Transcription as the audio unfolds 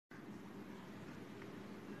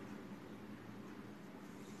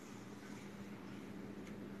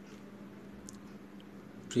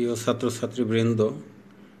প্রিয় ছাত্রছাত্রীবৃন্দ,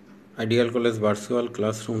 ideal college virtual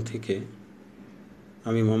classroom থেকে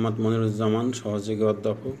আমি মোহাম্মদ মনিরুজ্জামান, সহযোগী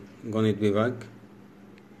অধ্যাপক, গণিত বিভাগ।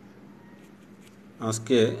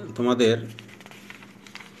 আজকে তোমাদের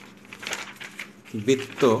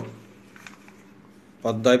বৃত্ত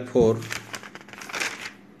অধ্যায়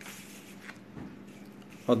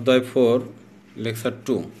 4 লেকচার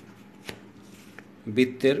 2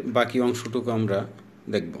 বৃত্তের বাকি অংশটুকু আমরা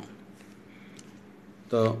দেখব।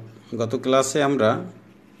 তো গত ক্লাসে আমরা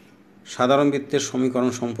সাধারণ বৃত্তের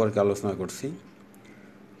সমীকরণ সম্পর্কে আলোচনা করছি।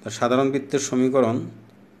 তা সাধারণ বৃত্তের সমীকরণ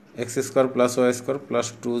x² + y²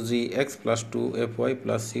 + 2gx + 2fy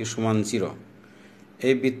 + c = 0।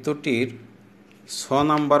 এই বৃত্তটির 6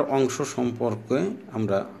 নম্বর অংশ সম্পর্কে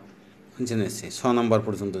আমরা জেনেছি, 6 নম্বর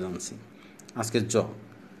পর্যন্ত জানছি। আজকে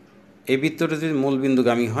এই বৃত্তটি যদি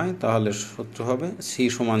মূলবিন্দুগামী হয় তাহলে সূত্র হবে c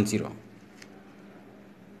 = 0।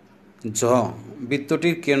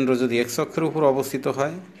 বৃত্তটির কেন্দ্র যদি x অক্ষের উপর অবস্থিত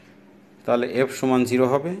হয় তাহলে f = 0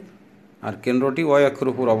 হবে, আর কেন্দ্রটি y অক্ষের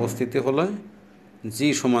উপর অবস্থিত হলে g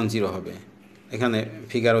 = 0 হবে। এখানে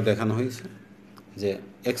ফিগারও দেখানো হয়েছে যে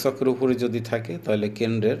x অক্ষের উপরে যদি থাকে তাহলে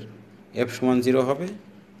কেন্দ্রের f = 0 হবে,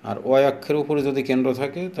 আর y অক্ষের উপরে যদি কেন্দ্র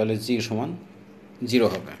থাকে তাহলে g = 0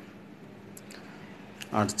 হবে।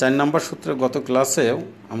 আর 4 নম্বর সূত্রে গত ক্লাসেও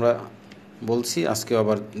আমরা বলছি, আজকে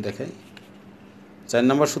আবার দেখাই। 4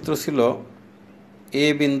 নম্বর সূত্র ছিল a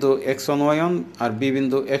বিন্দু x1 y1 আর b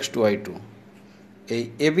বিন্দু x2 y2। এই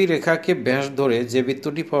ab রেখাকে ব্যাস ধরে যে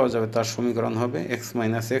বৃত্তটি পাওয়া যাবে তার সমীকরণ হবে x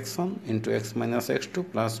 - x1 × x - x2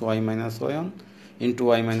 + y - y1 ×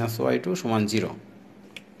 y - y2 = 0।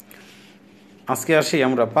 আজকে আসি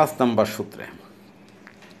আমরা 5 নম্বর সূত্রে।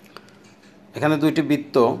 এখানে দুইটি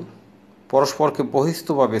বৃত্ত পরস্পরকে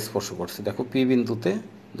বহিস্থভাবে স্পর্শ করছে। দেখো, পি বিন্দুতে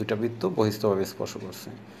দুইটা বৃত্ত বহিস্থভাবে স্পর্শ করছে।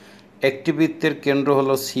 একটি বৃত্তের কেন্দ্র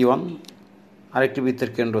হলো C1, আরেকটি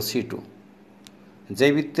বৃত্তের কেন্দ্র C2।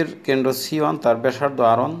 যেই বৃত্তের কেন্দ্র C1 তার ব্যাসার্ধ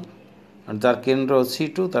R1, আর যার কেন্দ্র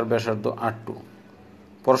C2 তার ব্যাসার্ধ R2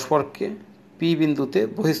 পরস্পরকে পি বিন্দুতে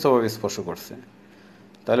বহিস্থভাবে স্পর্শ করছে।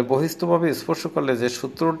 তাহলে বহিস্থভাবে স্পর্শ করলে যে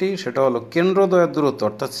সূত্রটি, সেটা হলো কেন্দ্রদ্বয়ের দূরত্ব,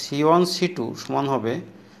 অর্থাৎ C1 C2 সমান হবে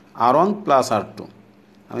R1 + R2।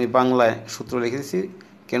 আমি বাংলায় সূত্র লিখেছি,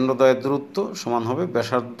 কেন্দ্রদ্বয়ের দূরত্ব সমান হবে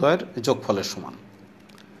ব্যাসার্ধদ্বয়ের যোগফলের সমান।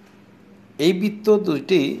 এই বৃত্ত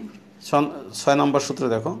দুইটি 6 নম্বর সূত্রে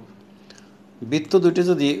দেখো, বৃত্ত দুইটি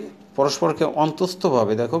যদি পরস্পরকে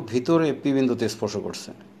অন্তস্থভাবে, দেখো ভিতরে পি বিন্দুতে স্পর্শ করছে।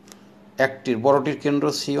 একটির বড়টির কেন্দ্র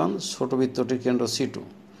C1, ছোট বৃত্তটির কেন্দ্র C2,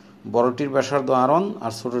 বড়টির ব্যাসার্ধ R1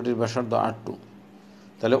 আর ছোটটির ব্যাসার্ধ R2।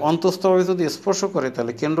 তাহলে অন্তস্থভাবে যদি স্পর্শ করে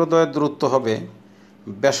তাহলে কেন্দ্রদ্বয়ের দূরত্ব হবে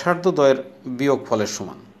ব্যাসার্ধদ্বয়ের বিয়োগফলের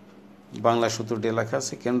সমান। বাংলা সূত্রটি লেখা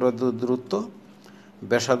আছে, কেন্দ্রদ্বয়ের দূরত্ব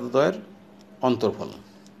ব্যাসার্ধদ্বয়ের অন্তর্ফল।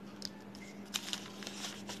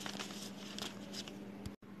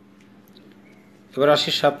 এবার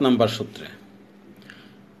আসি 7 নম্বর সূত্রে।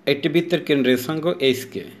 একটি বৃত্তের কেন্দ্রের স্থানাঙ্ক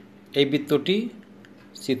HK। এই বৃত্তটি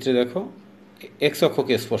চিত্রে দেখো x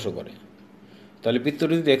অক্ষকে স্পর্শ করে। তাহলে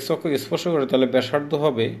বৃত্তটি যদি x অক্ষকে স্পর্শ করে তাহলে ব্যাসার্ধ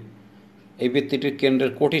হবে এই বৃত্তটির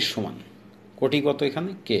কেন্দ্রের কোটির সমান। কোটি কত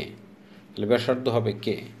এখানে? K। তাহলে ব্যাসার্ধ হবে K।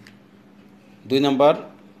 2 নম্বর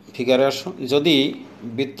ফিগারে আসো। যদি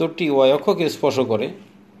বৃত্তটি y অক্ষকে স্পর্শ করে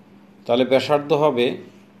তাহলে ব্যাসার্ধ হবে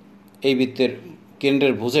এই বৃত্তের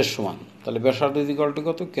কেন্দ্রের ভুজের সমান। তাহলে ব্যাসার্ধ =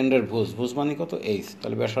 কত? কেন্দ্রের ভুজ। ভুজ মানে কত? H।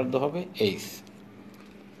 তাহলে ব্যাসার্ধ হবে H।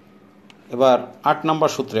 এবার 8 নম্বর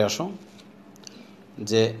সূত্রে আসো,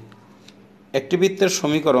 যে একটি বৃত্তের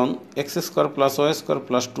সমীকরণ x² + y²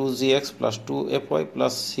 + 2gx + 2fy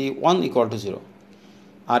 + c1 = 0।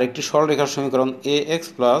 আর একটি সরলরেখার সমীকরণ ax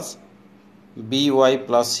 + by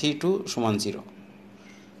 + c2 = 0।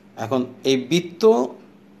 এখন এই বৃত্ত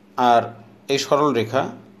আর এই সরলরেখা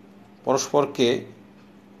পরস্পরকে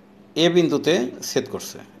এ বিন্দুতে ছেদ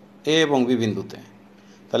করছে, এ এবং বি বিন্দুতে।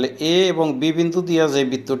 তাহলে এ এবং বি বিন্দু দিয়া যে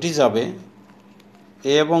বৃত্তটি যাবে,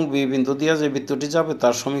 এ এবং বি বিন্দু দিয়া যে বৃত্তটি যাবে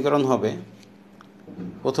তার সমীকরণ হবে,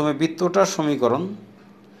 প্রথমে বৃত্তটার সমীকরণ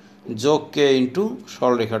যোগ কে ইন্টু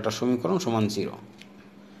সরলরেখাটার সমীকরণ সমান 0।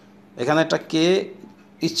 এখানে একটা কে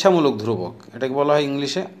ইচ্ছামূলক ধ্রুবক, এটাকে বলা হয়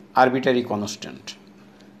ইংলিশে আরবিটারি কনস্ট্যান্ট।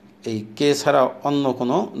 এই কে ছাড়া অন্য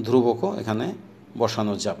কোনো ধ্রুবকও এখানে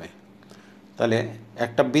বসানো যাবে। তাহলে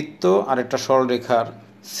একটা বৃত্ত আর একটা সরলরেখার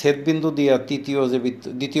ছেদবিন্দু দিয়া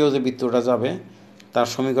দ্বিতীয় যে বৃত্তটা যাবে তার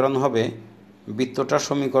সমীকরণ হবে বৃত্তটার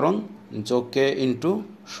সমীকরণ যোগ কে ইন্টু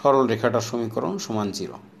সরলরেখাটার সমীকরণ সমান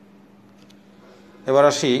 0। এবার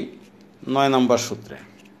আসি 9 নম্বর সূত্রে।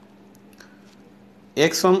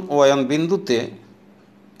 x1 y1 বিন্দুতে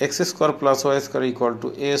x² + y²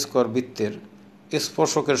 = a² বৃত্তের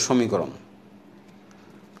স্পর্শকের সমীকরণ।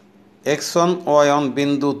 x1 y1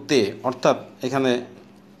 বিন্দুতে, অর্থাৎ এখানে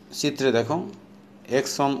চিত্রে দেখো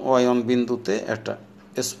x1 y1 বিন্দুতে একটা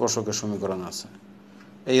স্পর্শকের সমীকরণ আছে।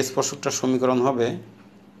 এই স্পর্শকটার সমীকরণ হবে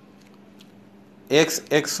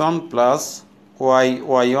x1 plus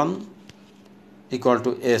y1 equal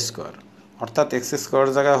to a square, অর্থাৎ x স্কোয়ার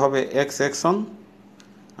জায়গায় হবে x1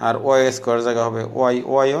 আর y স্কোয়ার জায়গায় হবে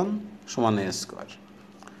y1 সমান a স্কোয়ার।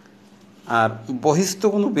 আর বহিস্থ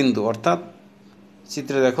কোনো বিন্দু অর্থাৎ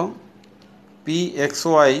চিত্রে দেখো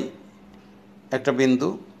pxy একটা বিন্দু,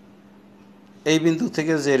 এই বিন্দু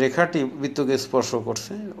থেকে যে রেখাটি বৃত্তকে স্পর্শ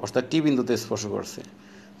করছে অর্থাৎ টি বিন্দুতে স্পর্শ করছে,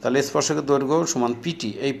 তাহলে স্পর্শকের দৈর্ঘ্য সমান পিটি।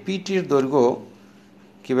 এই পিটির দৈর্ঘ্য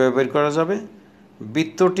কীভাবে বের করা যাবে?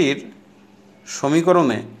 বৃত্তটির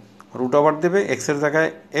সমীকরণে রুট ওভার দেবে, এক্সের জায়গায়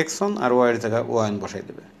x1 আর ওয়াইয়ের জায়গায় y1 বসাই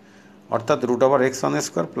দেবে, অর্থাৎ root over x1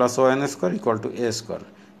 square plus y1 square equal to a square.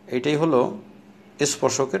 এইটাই হলো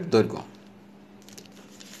স্পর্শকের দৈর্ঘ্য।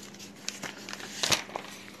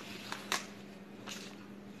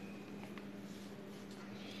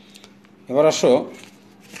 এবার আসো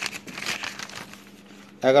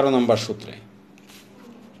 11 নম্বর সূত্রে।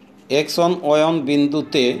 x1 y1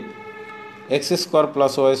 বিন্দুতে x square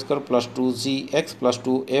plus Y square plus 2gx plus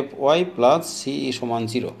 2fy plus c সমান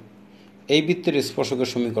 0, এই বৃত্তের স্পর্শকের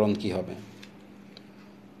সমীকরণ কি হবে?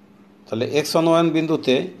 তাহলে x1 y1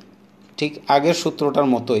 বিন্দুতে ঠিক আগের সূত্রটার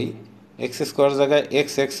মতোই x স্কোয়ার জায়গায়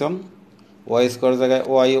x1, y স্কোয়ার জায়গায়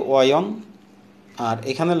y1, আর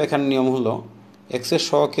এখানে লেখার নিয়ম হলো x এর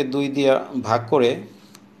সহগকে 2 দিয়ে ভাগ করে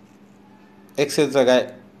x এর জায়গায়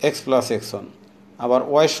x প্লাস x1, আবার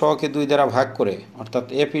y সহগকে 2 দ্বারা ভাগ করে অর্থাৎ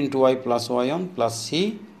f into y plus y1 plus c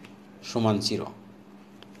সমান 0।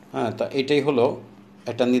 হ্যাঁ, তা এটাই হলো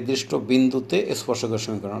একটা নির্দিষ্ট বিন্দুতে স্পর্শকের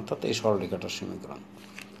সমীকরণ অর্থাৎ এই সরলরেখাটার সমীকরণ।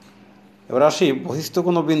 এবার আসি বহিস্থ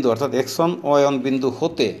কোনো বিন্দু অর্থাৎ x1 y1 বিন্দু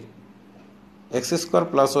হতে x square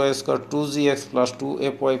plus Y square 2gx plus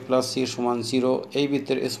 2fy plus c সমান 0, এই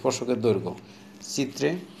বৃত্তের স্পর্শকের দৈর্ঘ্য। চিত্রে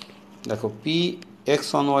দেখো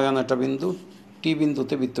px1 y1 একটা বিন্দু, টি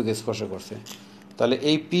বিন্দুতে বৃত্তকে স্পর্শ করছে, তাহলে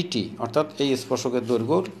এই পিটি অর্থাৎ এই স্পর্শকের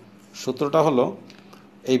দৈর্ঘ্যর সূত্রটা হলো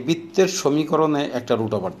এই বৃত্তের সমীকরণে একটা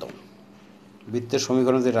রুট ওভার দাও। বৃত্তের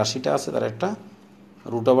সমীকরণে যে রাশিটা আছে তার একটা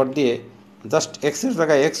রুট ওভার দিয়ে জাস্ট এক্সের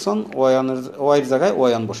জায়গায় x1, ওয়াইয়ের জায়গায়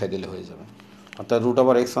y1 বসাই দিলে হয়ে যাবে, অর্থাৎ root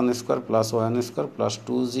over x1 square plus y1 square plus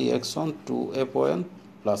 2gx1 2fy1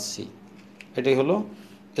 plus c, এটাই হলো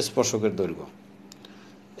স্পর্শকের দৈর্ঘ্য।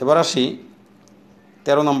 এবার আসি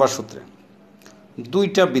 13 নম্বর সূত্রে।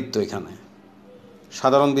 দুইটা বৃত্ত, এখানে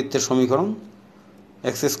সাধারণ বৃত্তের সমীকরণ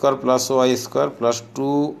x square plus Y square plus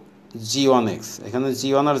 2g1x, এখানে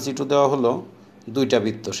g1 আর g2 দেওয়া হলো দুইটা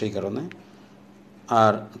বৃত্ত সেই কারণে,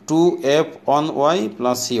 আর 2f1y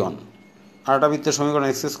প্লাস c1। আরেকটা বৃত্তের সমীকরণ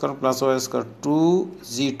x square plus Y square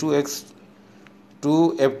 2g2x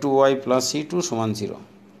 2f2y plus c2 সমান 0।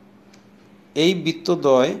 এই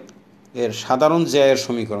বৃত্তদ্বয় এর সাধারণ জ্যায়ের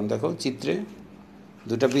সমীকরণ দেখো চিত্রে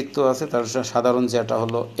দুইটা বৃত্ত আছে, তার সাধারণ জ্যাটা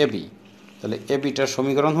হলো এবি, তাহলে এবিটার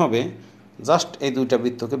সমীকরণ হবে জাস্ট এই দুইটা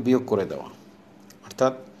বৃত্তকে বিয়োগ করে দেওয়া,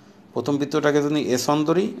 অর্থাৎ প্রথম বৃত্তটাকে যদি s1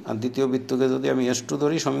 ধরি আর দ্বিতীয় বৃত্তকে যদি আমি s2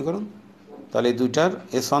 ধরি সমীকরণ, তাহলে এই দুইটার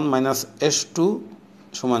s1 মাইনাস s2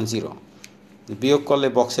 সমান 0। বিয়োগ করলে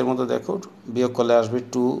বক্সের মতো দেখো বিয়োগ করলে আসবে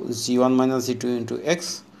 2g1 minus g2 into x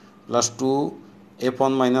plus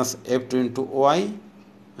 2f1 minus f2 into Y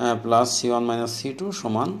plus c1 minus c2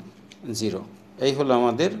 সমান 0। এই হলো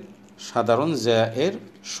আমাদের সাধারণ জ্যা এর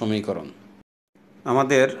সমীকরণ।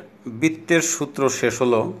 আমাদের বৃত্তের সূত্র শেষ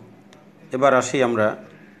হলো। এবার আসি আমরা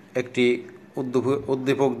একটি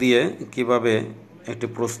উদ্দীপক দিয়ে কিভাবে একটি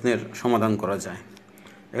প্রশ্নের সমাধান করা যায়।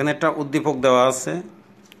 এখানে একটা উদ্দীপক দেওয়া আছে,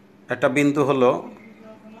 একটা বিন্দু হলো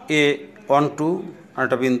a12 আর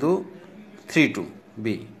একটা বিন্দু 32 b,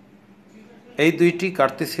 এই দুইটি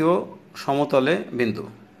কার্তেসীয় সমতলে বিন্দু,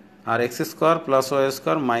 আর x square plus Y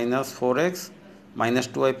square minus 4x minus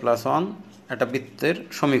 2y plus 1 একটা বৃত্তের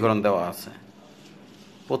সমীকরণ দেওয়া আছে।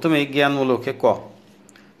 প্রথমেই জ্ঞানমূলকে ক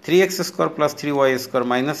 3x square plus 3y square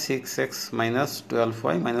minus 6x minus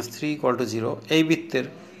 12y minus 3 equal to 0, এই বৃত্তের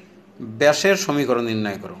ব্যাসের সমীকরণ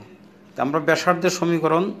নির্ণয় করো। তা আমরা ব্যাসার্ধের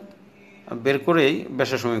সমীকরণ বের করেই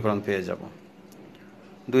ব্যাসের সমীকরণ পেয়ে যাব,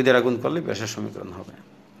 2 দ্বারা গুণ করলে ব্যাসের সমীকরণ হবে।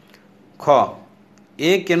 খ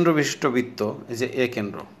এ কেন্দ্র বিশিষ্ট বৃত্ত, এই যে এ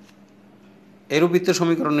কেন্দ্র, এরূপ বৃত্তের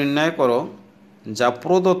সমীকরণ নির্ণয় করো যা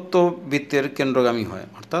প্রদত্ত বৃত্তের কেন্দ্রগামী হয়,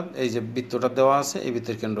 অর্থাৎ এই যে বৃত্তটা দেওয়া আছে এই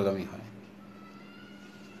বৃত্তের কেন্দ্রগামী হয়।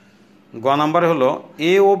 গ নাম্বারে হলো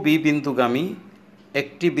এ ও বি বিন্দুগামী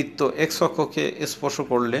একটি বৃত্ত এক্স অক্ষকে স্পর্শ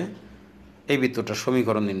করলে এই বৃত্তটার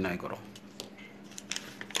সমীকরণ নির্ণয় করো।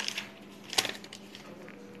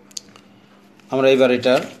 আমরা এবার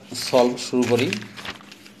এটার সলভ শুরু করি।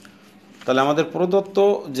 তাহলে আমাদের প্রদত্ত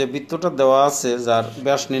যে বৃত্তটা দেওয়া আছে যার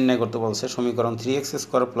ব্যাস নির্ণয় করতে বলছে সমীকরণ 3x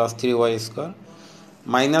square plus 3y square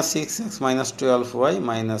minus 6x minus 12y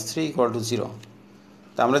minus 3 equal to 0।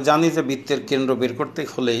 তা আমরা জানি যে বৃত্তের কেন্দ্র বের করতে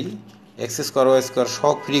হলেই এক্স স্কোয়ার ওয়াই স্কোয়ার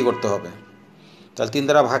সহগ ফ্রি করতে হবে। তাহলে 3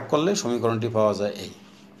 দ্বারা ভাগ করলে সমীকরণটি পাওয়া যায় এই।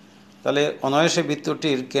 তাহলে অনায়াসে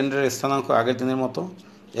বৃত্তটির কেন্দ্রের স্থানাঙ্ক আগের দিনের মতো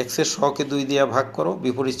এক্সের সহগকে 2 দিয়ে ভাগ করো,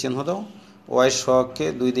 বিপরীত চিহ্ন দাও, ওয়াইয়ের সহগকে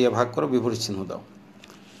 2 দিয়ে ভাগ করো, বিপরীত চিহ্ন দাও।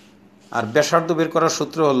 আর ব্যাসার্ধ বের করার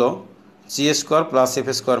সূত্র হলো G square plus F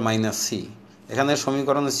square minus C. এখানে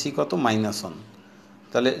সমীকরণে সি কত? -1।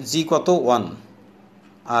 তাহলে জি কত? 1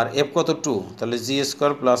 আর এফ কত? 2। তাহলে G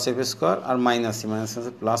square plus F square আর মাইনাস সি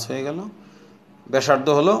প্লাস হয়ে গেল। ব্যাসার্ধ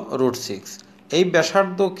হলো √6। এই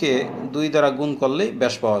ব্যাসার্ধকে 2 দ্বারা গুণ করলেই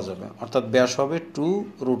ব্যাস পাওয়া যাবে, অর্থাৎ ব্যাস হবে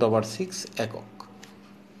 2√6 একক।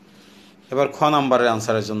 এবার খ নাম্বারের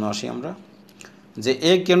আনসারের জন্য আসি আমরা, যে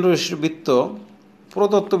এ কেন্দ্র বিশিষ্ট বৃত্ত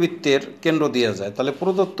প্রদত্ত বৃত্তের কেন্দ্র দেওয়া যায়। তাহলে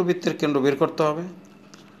প্রদত্ত বৃত্তের কেন্দ্র বের করতে হবে।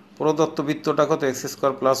 প্রদত্ত বৃত্তটা কত? X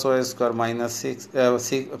square plus Y square minus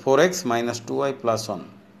 4x minus 2y plus 1।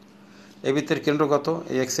 এই বৃত্তের কেন্দ্র কত?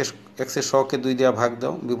 এই এক্সের সহগকে 2 দিয়ে ভাগ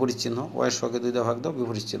দাও, বিপরীত চিহ্ন, ওয়াইয়ের সহগকে 2 দিয়ে ভাগ দাও,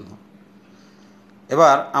 বিপরীত চিহ্ন।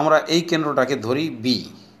 এবার আমরা এই কেন্দ্রটাকে ধরি বি,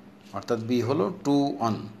 অর্থাৎ বি হলো 2,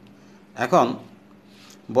 1। এখন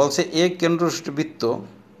বলছে এ কেন্দ্র বিশিষ্ট বৃত্ত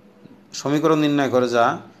সমীকরণ নির্ণয় করে যা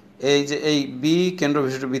এই যে এই বি কেন্দ্র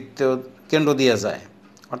বিশিষ্ট বৃত্ত কেন্দ্র দেওয়া যায়,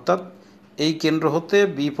 অর্থাৎ এই কেন্দ্র হতে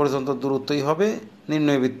বি পর্যন্ত দূরত্বই হবে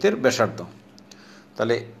নির্ণয় বৃত্তের ব্যাসার্ধ।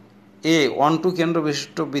 তাহলে A12 কেন্দ্র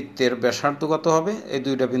বিশিষ্ট বৃত্তের ব্যাসার্ধ কত হবে? এই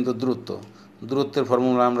দুইটা বিন্দুর দূরত্বের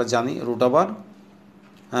ফর্মুলা আমরা জানি, √,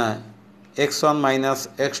 x1 minus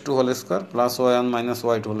x2 whole square plus y1 minus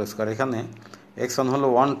y2 whole square. এখানে x1 হলো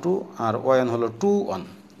 1, 2 আর y1 হলো 2, 1।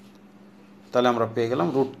 তাহলে আমরা পেয়ে গেলাম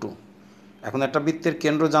 √2। এখন একটা বৃত্তের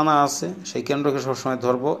কেন্দ্র জানা আছে, সেই কেন্দ্রকে সবসময়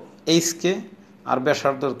ধরবো এইচকে আর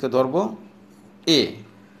ব্যাসার্ধকে ধরবো এ।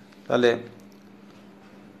 তাহলে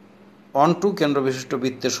 1, 2 কেন্দ্র বিশিষ্ট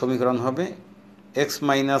বৃত্তের সমীকরণ হবে x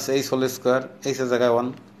minus H whole square, এইচের জায়গায় 1,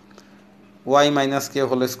 y মাইনাস কে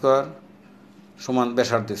হোল স্কোয়ার সমান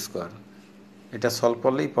ব্যাসার্ধ স্কোয়ার। এটা সলভ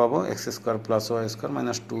করলেই পাবো x square plus Y square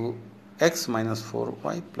minus 2x minus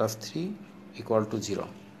 4y plus 3 equal to 0।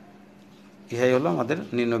 ইহাই হলো আমাদের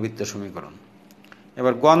নিম্নবৃত্তের সমীকরণ।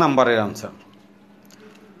 এবার গ নাম্বারের আনসার,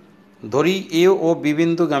 ধরি এ ও বি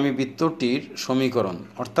বিন্দুগামী বৃত্তটির সমীকরণ,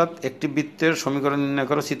 অর্থাৎ একটি বৃত্তের সমীকরণ নির্ণয়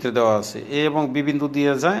করে চিত্রে দেওয়া আছে। এ এবং বি বিন্দু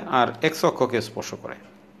দিয়ে যায় আর এক্স অক্ষকে স্পর্শ করে।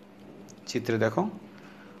 চিত্রে দেখো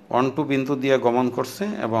 1, 2 বিন্দু দিয়ে গমন করছে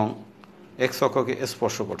এবং এক্স অক্ষকে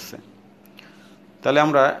স্পর্শ করছে। তাহলে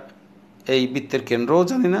আমরা এই বৃত্তের কেন্দ্রও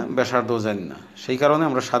জানি না, ব্যাসার্ধও জানি না, সেই কারণে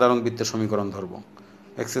আমরা সাধারণ বৃত্তের সমীকরণ ধরব।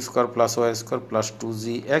 X square plus Y square plus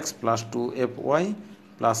 2gx plus 2fy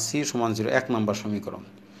plus c সমান 0, 1 নম্বর সমীকরণ।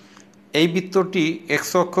 এই বৃত্তটি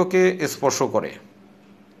এক্স অক্ষকে স্পর্শ করে,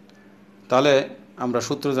 তাহলে আমরা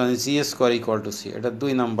সূত্র জানি G square equal to C, এটা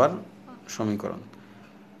 2 নম্বর সমীকরণ।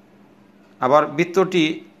 আবার বৃত্তটি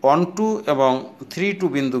 1, 2 এবং 3, 2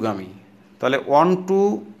 বিন্দুগামী, তাহলে 1, 2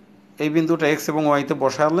 এই বিন্দুটা এক্স এবং ওয়াইতে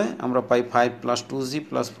বসালে আমরা পাই 5 plus 2g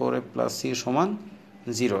plus 4f plus c সমান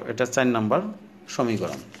 0, এটা 4 নম্বর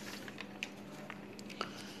সমীকরণ।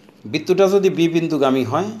 বৃত্তটা যদি বি বিন্দুগামী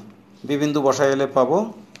হয়, বি বিন্দু বসাইলে পাবো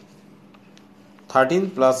 13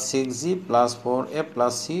 plus 6g plus 4f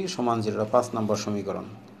plus c সমান 0, 5 নম্বর সমীকরণ।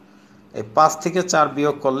 এই 5 থেকে 4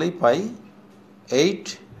 বিয়োগ করলেই পাই 8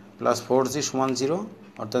 প্লাস 4g সমান 0,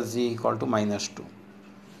 অর্থাৎ g ইকুয়াল টু -2।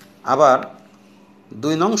 আবার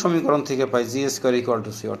 2 নং সমীকরণ থেকে পাই G square equal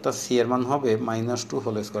to C, অর্থাৎ সি এর মান হবে -2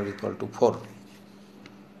 হোল স্কোয়ার ইকুয়াল টু 4।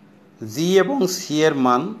 জি এবং সি এর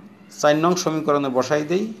মান 4 নং সমীকরণে বসাই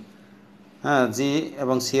দেই। জি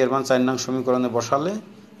এবং সি এর মান 4 নং সমীকরণে বসালে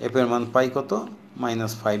এফ এর মান পাই কত?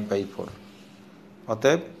 -5/4।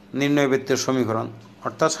 অতএব নির্ণয় বৃত্তের সমীকরণ,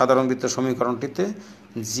 অর্থাৎ সাধারণ বৃত্তের সমীকরণটিতে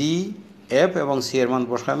জি, এফ এবং সি এর মান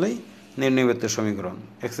বসালেই নির্ণয় বৃত্তের সমীকরণ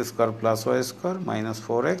x square plus Y square minus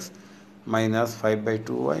 4x minus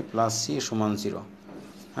 5/2y plus c সমান 0।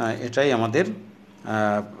 এটাই আমাদের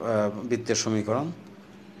বৃত্তের সমীকরণ।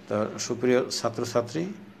 তো সুপ্রিয় ছাত্রছাত্রী,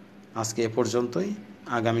 আজকে এ পর্যন্তই।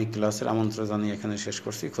 আগামী ক্লাসের আমন্ত্রণ জানিয়ে এখানে শেষ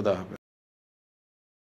করছি। খোদা হাফেজ।